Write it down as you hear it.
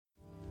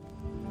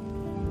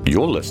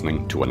You're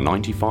listening to a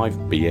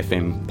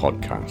 95BFM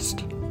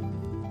podcast.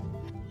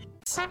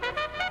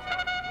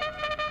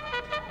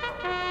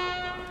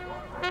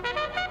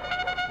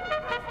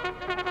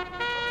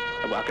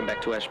 Welcome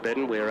back to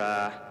Ashburton. We're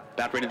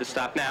about ready to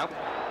start now.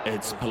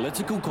 It's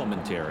political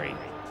commentary.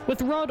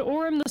 With Rod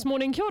Oram this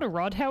morning. Kia ora,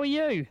 Rod. How are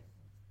you?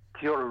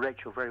 Kia ora,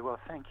 Rachel. Very well,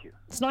 thank you.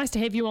 It's nice to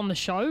have you on the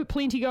show.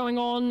 Plenty going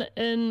on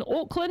in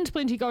Auckland,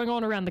 plenty going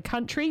on around the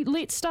country.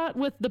 Let's start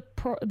with the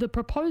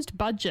proposed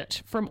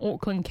budget from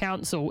Auckland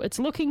Council. It's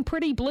looking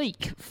pretty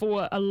bleak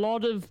for a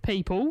lot of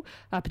people,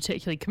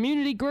 particularly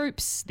community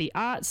groups, the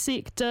arts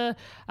sector.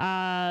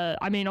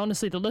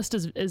 Honestly, the list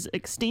is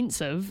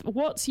extensive.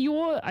 What's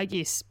your,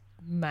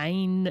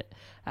 main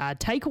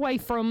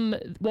takeaway from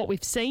what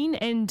we've seen?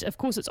 And of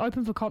course it's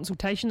open for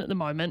consultation at the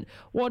moment.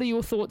 What are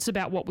your thoughts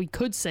about what we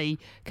could see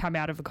come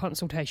out of a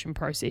consultation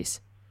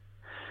process?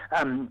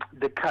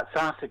 The cuts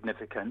are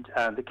significant.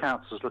 The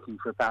council is looking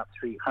for about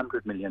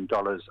 $300 million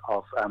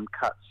of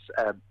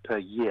cuts per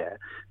year.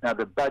 Now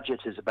the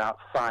budget is about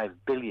 $5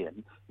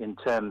 billion in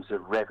terms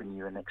of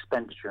revenue and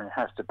expenditure, and it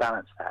has to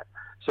balance that.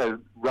 So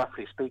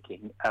roughly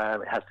speaking,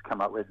 it has to come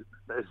up with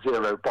a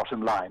zero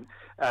bottom line.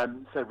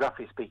 So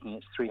roughly speaking,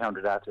 it's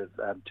 300 out of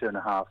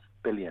 $2.5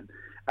 billion,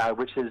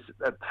 which is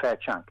a fair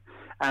chunk.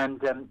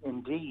 And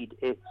indeed,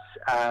 it's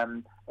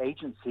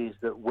agencies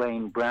that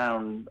Wayne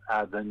Brown,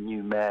 the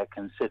new mayor,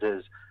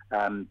 considers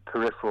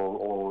peripheral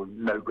or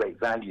no great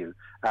value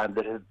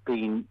that have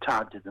been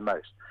targeted the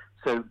most.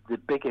 So the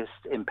biggest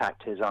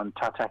impact is on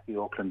Tātaki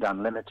Auckland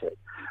Unlimited,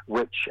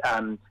 which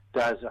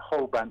does a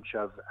whole bunch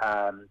of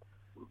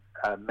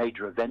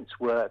major events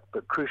work,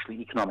 but crucially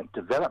economic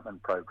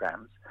development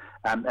programs,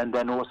 and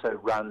then also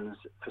runs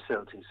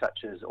facilities such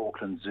as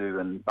Auckland Zoo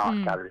and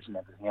art galleries and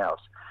everything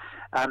else.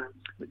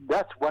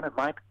 That's one of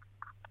my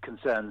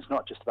concerns,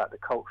 not just about the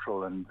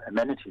cultural and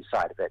amenities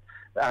side of it,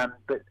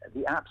 but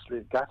the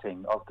absolute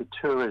gutting of the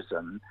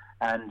tourism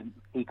and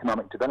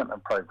economic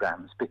development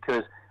programs,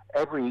 because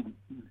every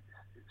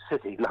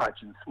city, large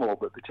and small,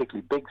 but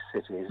particularly big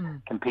cities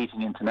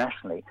competing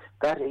internationally,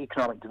 that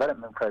economic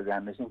development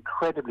program is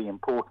incredibly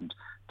important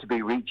to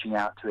be reaching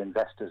out to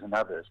investors and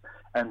others.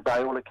 And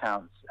by all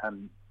accounts,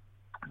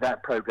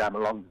 that program,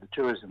 along with the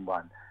tourism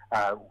one,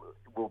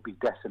 will be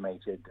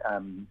decimated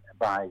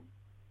by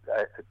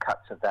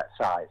cuts of that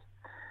size.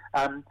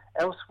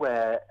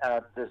 Elsewhere,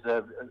 there's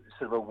a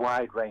sort of a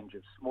wide range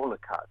of smaller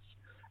cuts.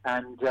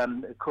 And,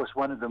 of course,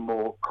 one of the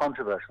more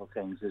controversial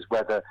things is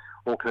whether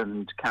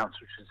Auckland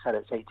Council should sell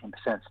its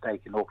 18%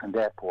 stake in Auckland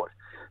Airport.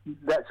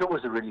 That's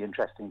always a really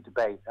interesting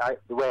debate.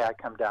 The way I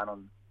come down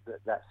on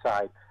that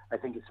side, I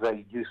think it's a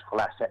very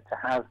useful asset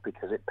to have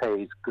because it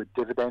pays good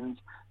dividends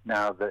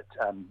now that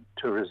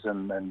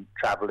tourism and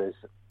travel is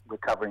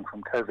recovering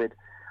from COVID.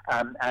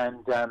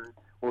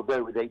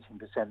 Although with 18%,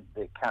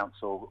 the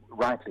council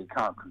rightly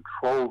can't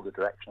control the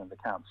direction of the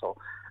council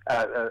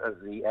of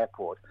the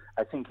airport,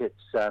 I think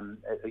it's a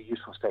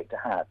useful stake to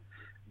have.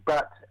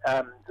 But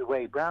the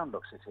way Brown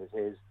looks at it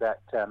is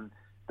that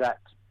that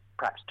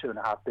perhaps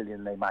 $2.5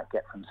 billion they might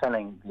get from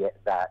selling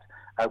that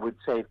would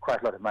save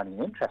quite a lot of money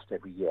in interest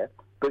every year,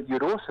 but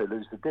you'd also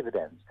lose the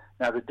dividends.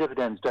 Now, the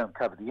dividends don't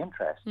cover the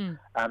interest,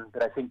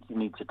 but I think you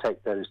need to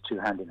take those two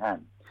hand in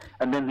hand.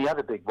 And then the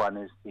other big one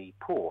is the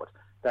port.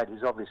 That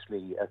is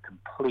obviously a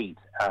complete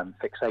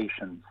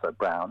fixation for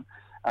Brown.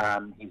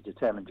 He's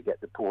determined to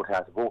get the port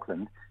out of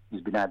Auckland.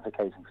 He's been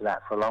advocating for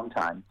that for a long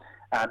time.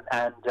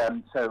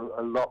 So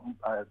a lot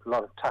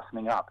of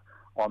toughening up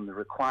on the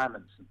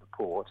requirements of the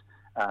port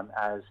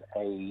as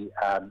a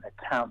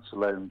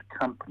council-owned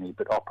company,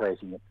 but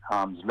operating at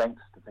arm's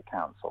length to the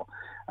council.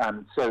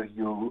 So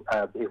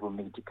it will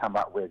need to come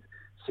up with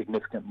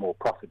significant more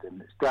profit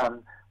than it's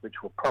done,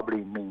 which will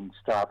probably mean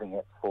starving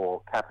it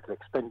for capital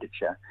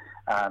expenditure,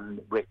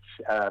 which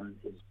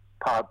is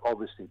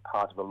obviously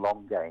part of a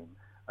long game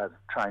of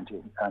trying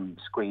to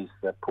squeeze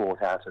the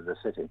port out of the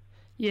city.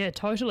 Yeah,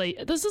 totally.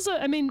 This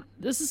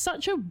is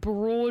such a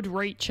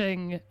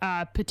broad-reaching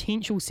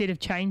potential set of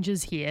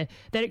changes here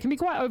that it can be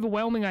quite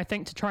overwhelming, I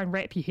think, to try and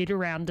wrap your head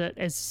around it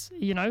as,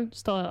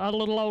 just a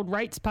little old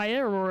rates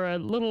payer or a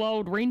little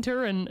old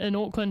renter in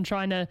Auckland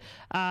trying to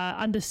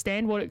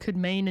understand what it could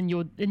mean in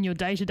your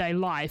day-to-day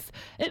life.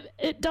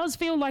 It does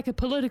feel like a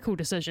political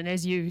decision,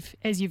 as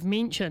you've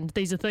mentioned.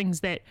 These are things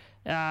that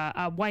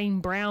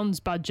Wayne Brown's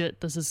budget.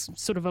 This is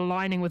sort of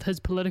aligning with his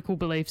political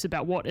beliefs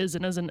about what is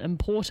and isn't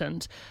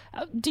important.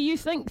 Do you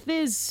think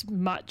there's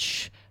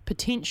much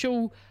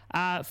potential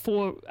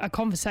for a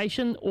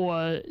conversation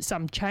or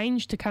some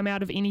change to come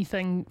out of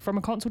anything from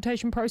a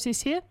consultation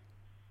process here?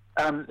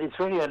 It's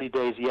very early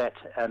days yet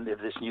of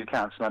this new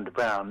council under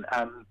Brown,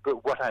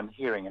 but what I'm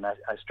hearing, and I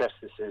stress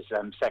this is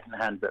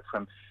secondhand, but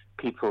from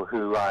people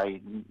who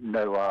I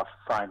know are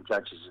fine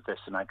judges of this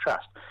and I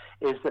trust,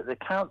 is that the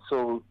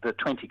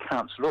 20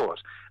 councillors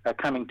are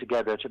coming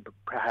together to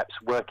perhaps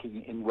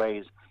working in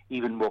ways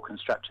even more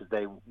constructive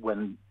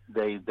when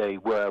they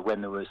were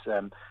when there was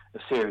a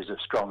series of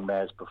strong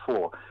mayors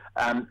before.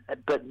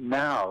 But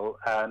now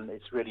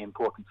it's really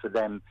important for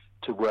them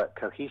to work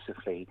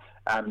cohesively,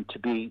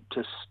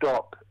 to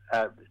stop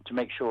to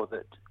make sure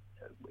that,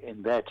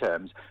 in their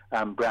terms,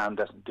 Brown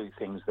doesn't do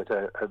things that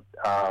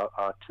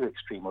are too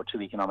extreme or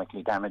too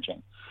economically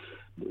damaging.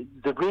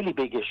 The really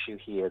big issue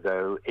here,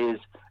 though, is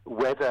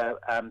whether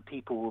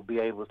people will be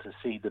able to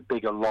see the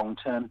bigger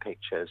long-term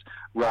pictures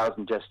rather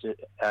than just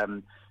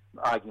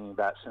arguing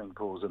about swimming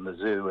pools and the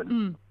zoo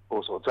and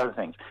all sorts of other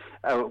things,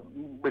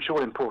 which are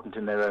all important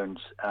in their own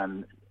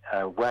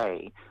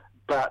way.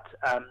 But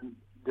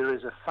there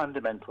is a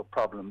fundamental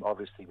problem,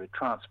 obviously, with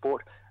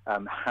transport,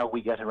 how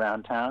we get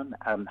around town,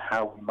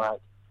 how we might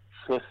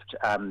shift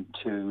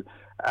to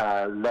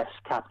less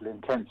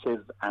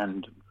capital-intensive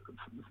and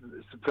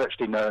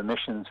virtually no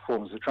emissions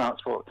forms of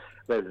transport,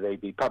 whether they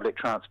be public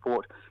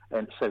transport,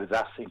 and so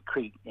thus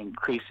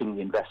increasing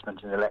the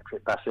investment in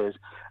electric buses,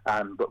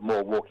 but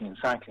more walking and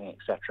cycling,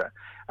 etc.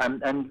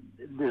 And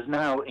there's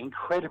now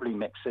incredibly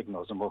mixed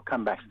signals, and we'll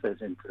come back to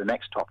those into the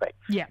next topic,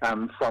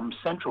 from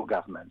central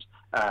government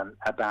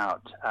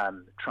about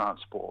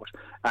transport,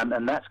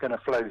 and that's going to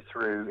flow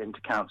through into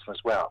council as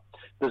well.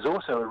 There's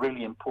also a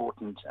really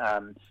important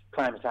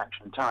climate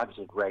action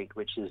targeted rate,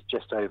 which is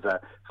just over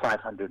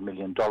 $500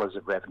 million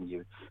of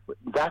revenue.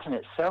 That in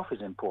itself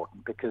is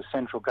important because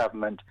central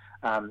government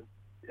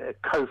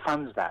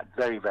co-funds that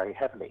very, very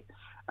heavily.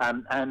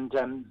 And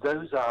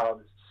those are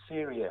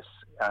serious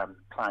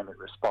climate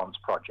response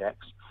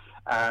projects.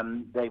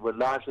 They were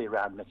largely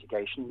around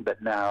mitigation,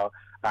 but now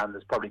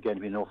there's probably going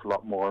to be an awful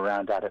lot more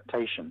around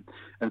adaptation.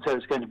 And so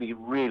it's going to be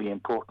really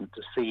important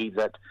to see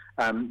that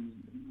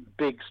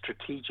big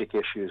strategic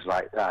issues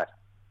like that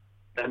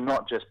are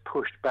not just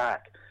pushed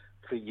back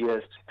for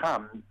years to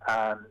come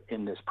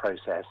in this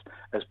process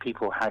as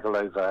people haggle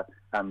over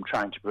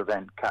trying to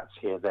prevent cuts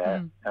here,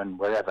 there, and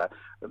wherever,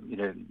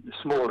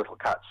 small little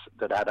cuts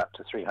that add up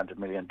to $300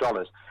 million.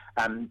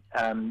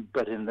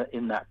 But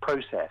in that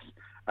process,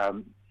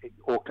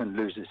 Auckland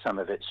loses some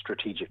of its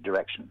strategic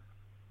direction.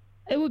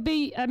 It would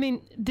be,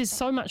 there's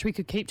so much we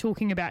could keep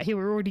talking about here.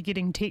 We're already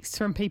getting texts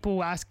from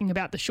people asking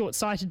about the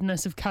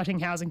short-sightedness of cutting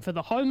housing for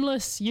the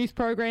homeless, youth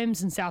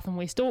programs in South and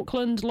West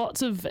Auckland,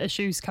 lots of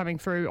issues coming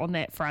through on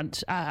that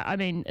front.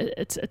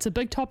 It's a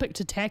big topic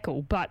to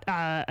tackle, but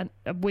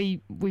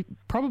we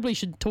probably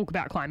should talk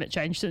about climate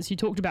change since you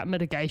talked about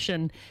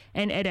mitigation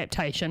and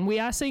adaptation. We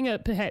are seeing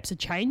perhaps a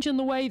change in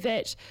the way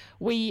that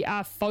we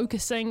are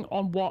focusing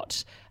on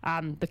what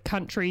the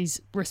country's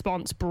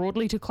response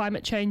broadly to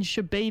climate change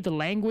should be, the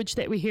language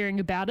that we're hearing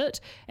about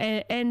it,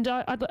 and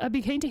I'd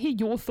be keen to hear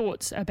your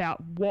thoughts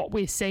about what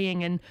we're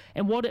seeing and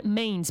what it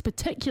means,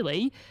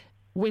 particularly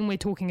when we're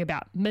talking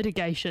about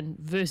mitigation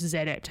versus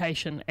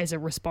adaptation as a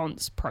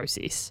response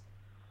process.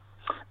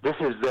 This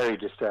is very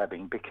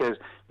disturbing because,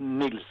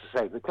 needless to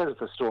say, because of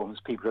the storms,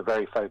 people are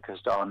very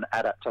focused on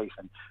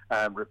adaptation,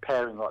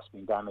 repairing what's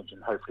been damaged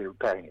and hopefully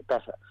repairing it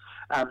better.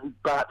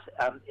 But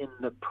in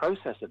the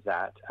process of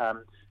that,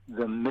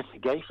 the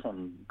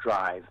mitigation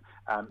drive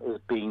is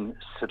being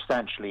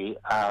substantially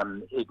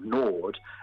ignored